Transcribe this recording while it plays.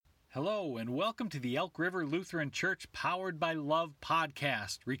Hello, and welcome to the Elk River Lutheran Church Powered by Love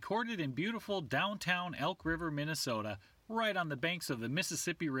podcast, recorded in beautiful downtown Elk River, Minnesota, right on the banks of the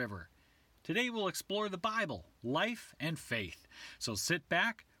Mississippi River. Today we'll explore the Bible, life, and faith. So sit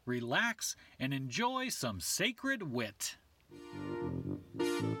back, relax, and enjoy some sacred wit.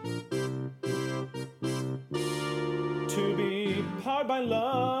 To be powered by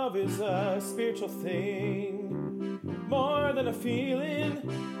love is a spiritual thing, more than a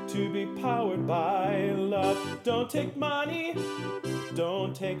feeling. To be powered by love. Don't take money,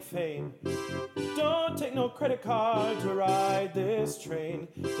 don't take fame, don't take no credit card to ride this train.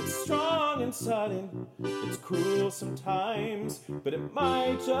 It's strong and sudden, it's cruel sometimes, but it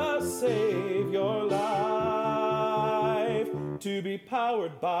might just save your life. To be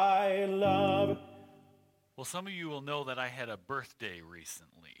powered by love. Well, some of you will know that I had a birthday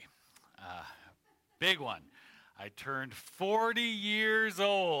recently. Big one. I turned 40 years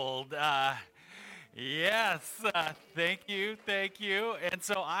old. Yes, thank you. And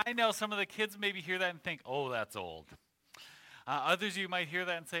so I know some of the kids maybe hear that and think, oh, that's old. Others of you might hear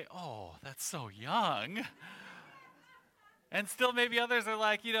that and say, oh, that's so young. And still maybe others are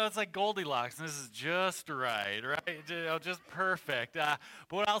like, it's like Goldilocks, and this is just right? Just perfect. But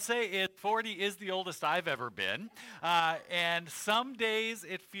what I'll say is 40 is the oldest I've ever been. And some days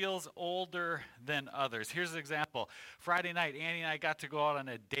it feels older than others. Here's an example. Friday night, Annie and I got to go out on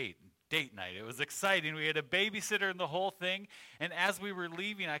a date night. It was exciting. We had a babysitter and the whole thing. And as we were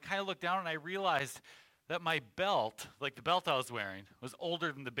leaving, I kind of looked down and I realized that my belt, like the belt I was wearing, was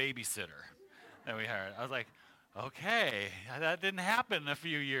older than the babysitter that we hired. I was like, okay, that didn't happen a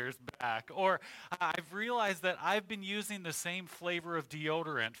few years back. Or I've realized that I've been using the same flavor of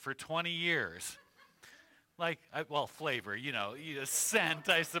deodorant for 20 years. Flavor, scent,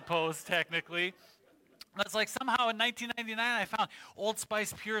 I suppose, technically. It's like somehow in 1999 I found Old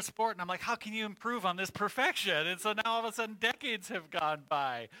Spice Pure Sport, and I'm like, how can you improve on this perfection? And so now all of a sudden decades have gone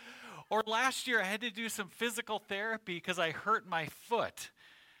by. Or last year I had to do some physical therapy because I hurt my foot.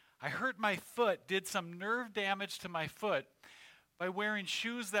 Did some nerve damage to my foot by wearing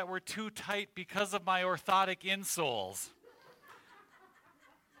shoes that were too tight because of my orthotic insoles.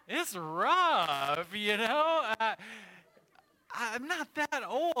 It's rough, I'm not that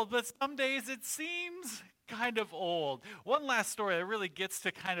old, but some days it seems kind of old. One last story that really gets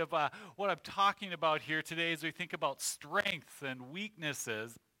to kind of what I'm talking about here today as we think about strengths and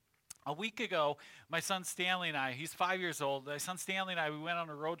weaknesses. A week ago, my son Stanley and I, he's 5 years old, my son Stanley and I, we went on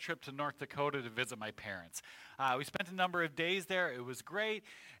a road trip to North Dakota to visit my parents. We spent a number of days there. It was great,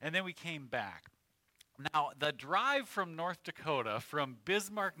 and then we came back. Now, the drive from North Dakota, from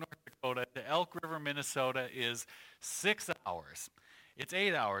Bismarck, North Dakota to Elk River, Minnesota is 6 hours. It's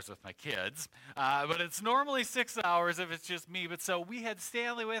 8 hours with my kids, but it's normally 6 hours if it's just me. But so we had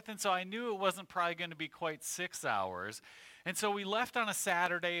Stanley with, and so I knew it wasn't probably going to be quite 6 hours. And so we left on a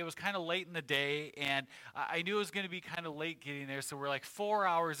Saturday. It was kind of late in the day, and I knew it was going to be kind of late getting there. So we're like 4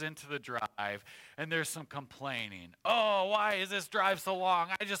 hours into the drive, and there's some complaining. Oh, why is this drive so long?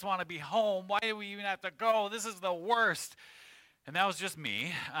 I just want to be home. Why do we even have to go? This is the worst. And that was just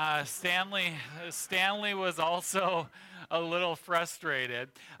me. Stanley was also a little frustrated.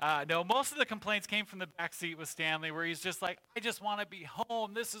 No, most of the complaints came from the back seat with Stanley, where he's just like, I just want to be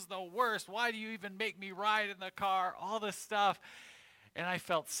home. This is the worst. Why do you even make me ride in the car? All this stuff. And I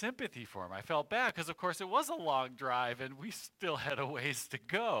felt sympathy for him. I felt bad because, of course, it was a long drive, and we still had a ways to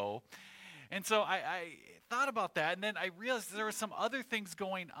go. And so I thought about that, and then I realized there were some other things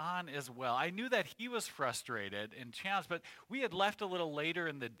going on as well. I knew that he was frustrated and challenged, but we had left a little later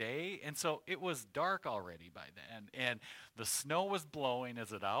in the day, and so it was dark already by then, and the snow was blowing,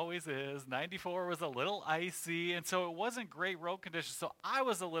 as it always is. 94 was a little icy, and so it wasn't great road conditions, so I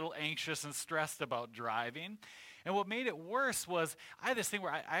was a little anxious and stressed about driving. And what made it worse was I had this thing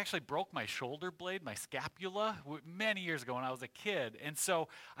where I actually broke my shoulder blade, my scapula, many years ago when I was a kid. And so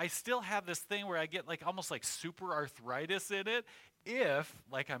I still have this thing where I get almost like super arthritis in it if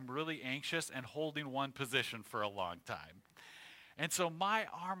I'm really anxious and holding one position for a long time. And so my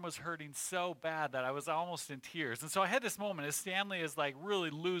arm was hurting so bad that I was almost in tears. And so I had this moment as Stanley is really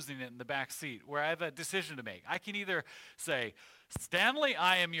losing it in the back seat where I have a decision to make. I can either say, Stanley,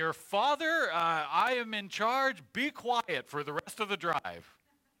 I am your father. I am in charge. Be quiet for the rest of the drive.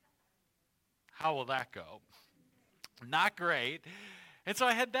 How will that go? Not great. And so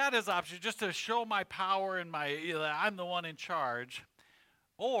I had that as option, just to show my power and I'm the one in charge.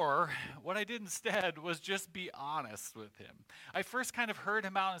 Or what I did instead was just be honest with him. I first kind of heard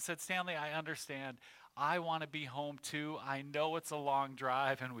him out and said, Stanley, I understand. I want to be home too. I know it's a long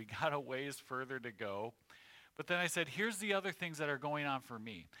drive and we got a ways further to go. But then I said, here's the other things that are going on for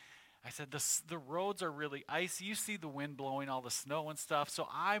me. I said, the roads are really icy. You see the wind blowing all the snow and stuff. So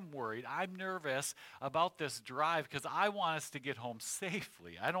I'm worried. I'm nervous about this drive because I want us to get home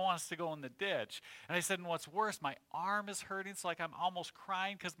safely. I don't want us to go in the ditch. And I said, and what's worse, my arm is hurting. So like I'm almost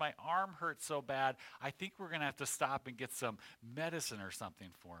crying because my arm hurts so bad. I think we're going to have to stop and get some medicine or something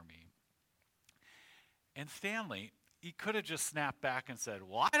for me. And Stanley, he could have just snapped back and said,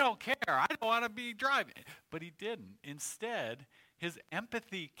 well, I don't care. I don't want to be driving. But he didn't. Instead, his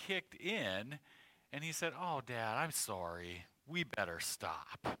empathy kicked in, and he said, oh, Dad, I'm sorry. We better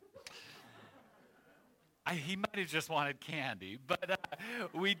stop. He might have just wanted candy, but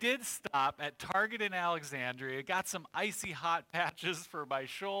we did stop at Target in Alexandria, got some icy hot patches for my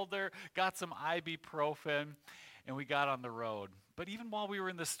shoulder, got some ibuprofen, and we got on the road. But even while we were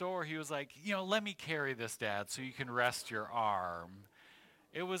in the store, he was like, let me carry this, Dad, so you can rest your arm.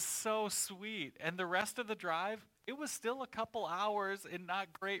 It was so sweet. And the rest of the drive, it was still a couple hours in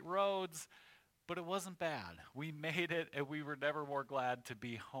not great roads, but it wasn't bad. We made it, and we were never more glad to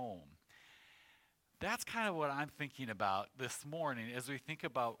be home. That's kind of what I'm thinking about this morning as we think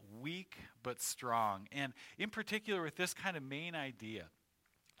about weak but strong. And in particular with this kind of main idea,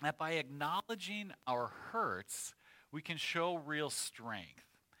 that by acknowledging our hurts, we can show real strength.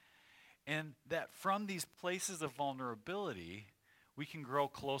 And that from these places of vulnerability, we can grow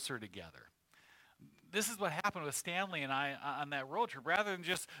closer together. This is what happened with Stanley and I on that road trip. Rather than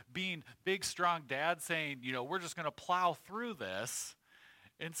just being big, strong dad saying, we're just going to plow through this,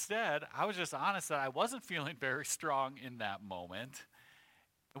 instead, I was just honest that I wasn't feeling very strong in that moment.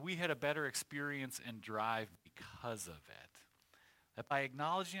 We had a better experience and drive because of it. That by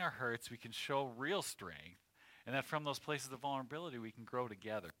acknowledging our hurts, we can show real strength. And that from those places of vulnerability, we can grow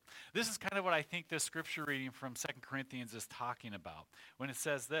together. This is kind of what I think this scripture reading from 2 Corinthians is talking about. When it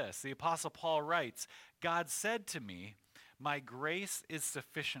says this, the Apostle Paul writes, God said to me, my grace is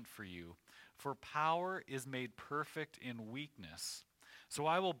sufficient for you, for power is made perfect in weakness. So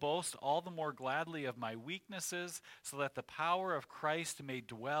I will boast all the more gladly of my weaknesses, so that the power of Christ may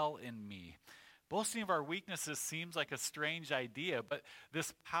dwell in me. Boasting of our weaknesses seems like a strange idea, but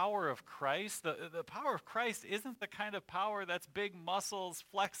this power of Christ, the power of Christ isn't the kind of power that's big muscles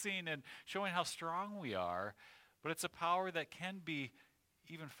flexing and showing how strong we are, but it's a power that can be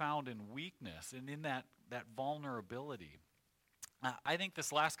even found in weakness and in that vulnerability. I think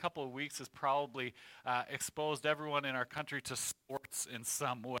this last couple of weeks has probably exposed everyone in our country to sports in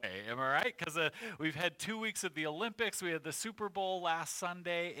some way. Am I right? Because we've had 2 weeks of the Olympics. We had the Super Bowl last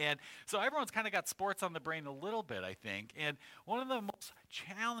Sunday. And so everyone's kind of got sports on the brain a little bit, I think. And one of the most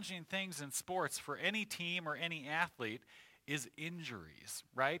challenging things in sports for any team or any athlete is injuries,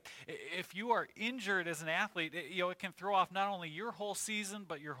 right? If you are injured as an athlete, it can throw off not only your whole season,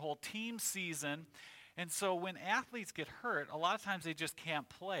 but your whole team's season. And so when athletes get hurt, a lot of times they just can't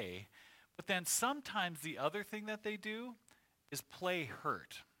play. But then sometimes the other thing that they do is play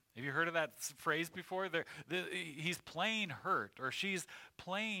hurt. Have you heard of that phrase before? He's playing hurt, or she's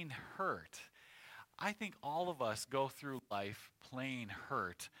playing hurt. I think all of us go through life playing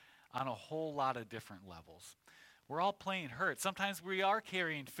hurt on a whole lot of different levels. We're all playing hurt. Sometimes we are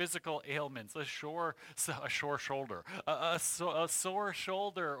carrying physical ailments, a sore shoulder, a sore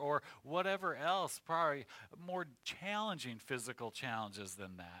shoulder, or whatever else, probably more challenging physical challenges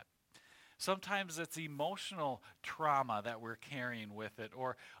than that. Sometimes it's emotional trauma that we're carrying with it,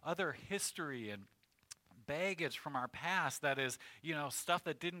 or other history and baggage from our past that is, stuff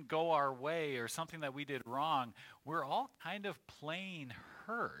that didn't go our way or something that we did wrong. We're all kind of playing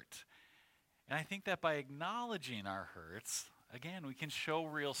hurt. And I think that by acknowledging our hurts, again, we can show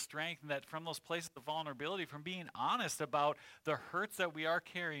real strength, and that from those places of vulnerability, from being honest about the hurts that we are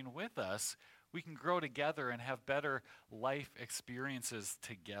carrying with us, we can grow together and have better life experiences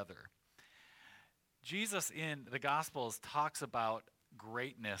together. Jesus in the Gospels talks about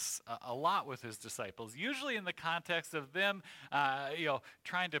greatness a lot with his disciples, usually in the context of them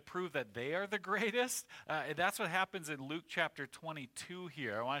trying to prove that they are the greatest. That's what happens in Luke chapter 22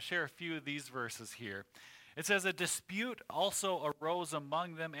 here. I want to share a few of these verses here. It says, a dispute also arose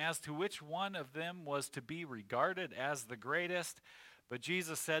among them as to which one of them was to be regarded as the greatest. But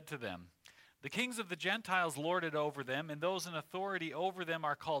Jesus said to them, the kings of the Gentiles lord it over them, and those in authority over them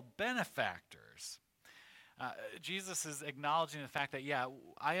are called benefactors. Jesus is acknowledging the fact that,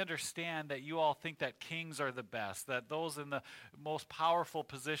 I understand that you all think that kings are the best, that those in the most powerful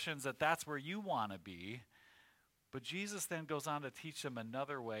positions, that's where you want to be. But Jesus then goes on to teach them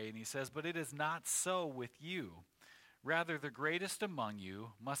another way, and he says, but it is not so with you. Rather, the greatest among you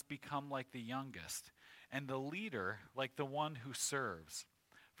must become like the youngest, and the leader like the one who serves.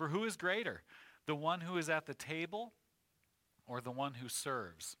 For who is greater, the one who is at the table or the one who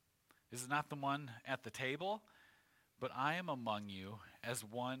serves? Is it not the one at the table? But I am among you as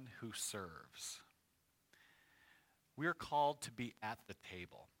one who serves. We are called to be at the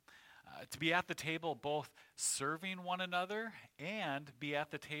table. To be at the table both serving one another and be at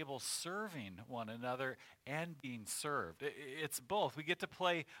the table serving one another and being served. It's both. We get to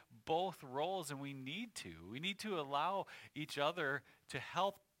play both roles, and we need to. We need to allow each other to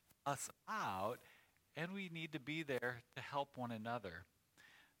help us out, and we need to be there to help one another.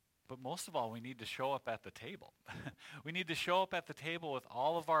 But most of all, we need to show up at the table. We need to show up at the table with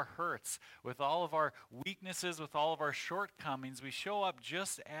all of our hurts, with all of our weaknesses, with all of our shortcomings. We show up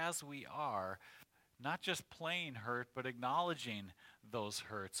just as we are, not just plain hurt, but acknowledging those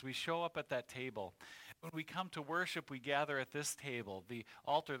hurts. We show up at that table. When we come to worship, we gather at this table, the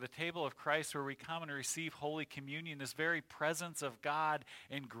altar, the table of Christ, where we come and receive Holy Communion, this very presence of God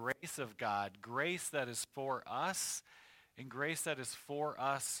and grace of God, grace that is for us and grace that is for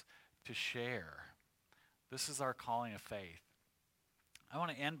us to share. This is our calling of faith. I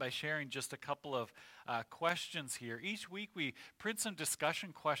want to end by sharing just a couple of questions here. Each week we print some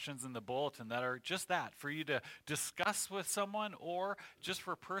discussion questions in the bulletin that are just that, for you to discuss with someone or just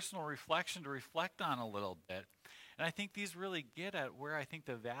for personal reflection to reflect on a little bit. And I think these really get at where I think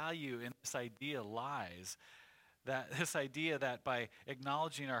the value in this idea lies. That this idea that by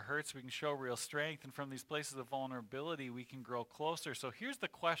acknowledging our hurts, we can show real strength, and from these places of vulnerability, we can grow closer. So here's the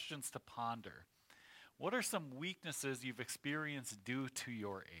questions to ponder. What are some weaknesses you've experienced due to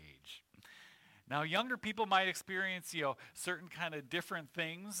your age? Now, younger people might experience, certain kind of different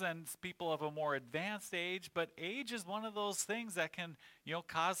things than people of a more advanced age, but age is one of those things that can,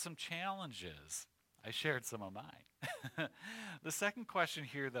 cause some challenges. I shared some of mine. The second question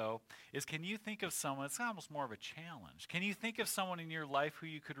here, though, is can you think of someone, it's almost more of a challenge. Can you think of someone in your life who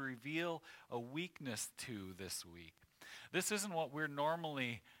you could reveal a weakness to this week? This isn't what we're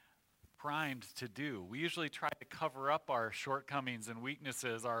normally primed to do. We usually try to cover up our shortcomings and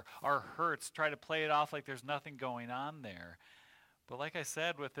weaknesses, our hurts, try to play it off like there's nothing going on there. But like I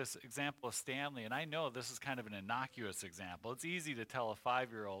said with this example of Stanley, and I know this is kind of an innocuous example, it's easy to tell a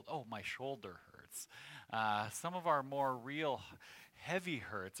 5-year-old, oh, my shoulder hurts. Some of our more real heavy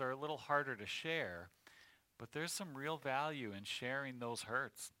hurts are a little harder to share, but there's some real value in sharing those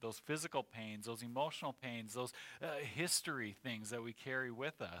hurts, those physical pains, those emotional pains, those history things that we carry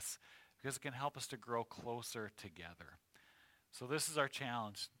with us, because it can help us to grow closer together. So this is our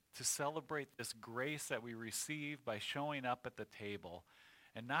challenge, to celebrate this grace that we receive by showing up at the table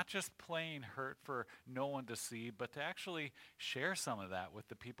and not just plain hurt for no one to see, but to actually share some of that with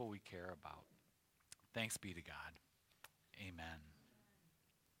the people we care about. Thanks be to God. Amen.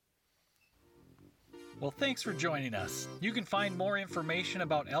 Well, thanks for joining us. You can find more information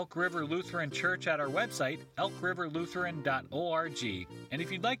about Elk River Lutheran Church at our website, elkriverlutheran.org. And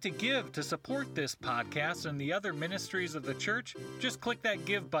if you'd like to give to support this podcast and the other ministries of the church, just click that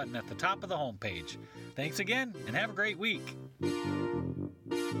Give button at the top of the homepage. Thanks again, and have a great week.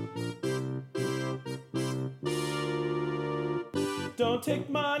 Don't take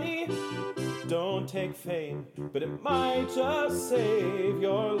money, don't take fame, but it might just save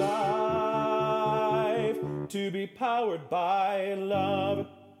your life. To be powered by love.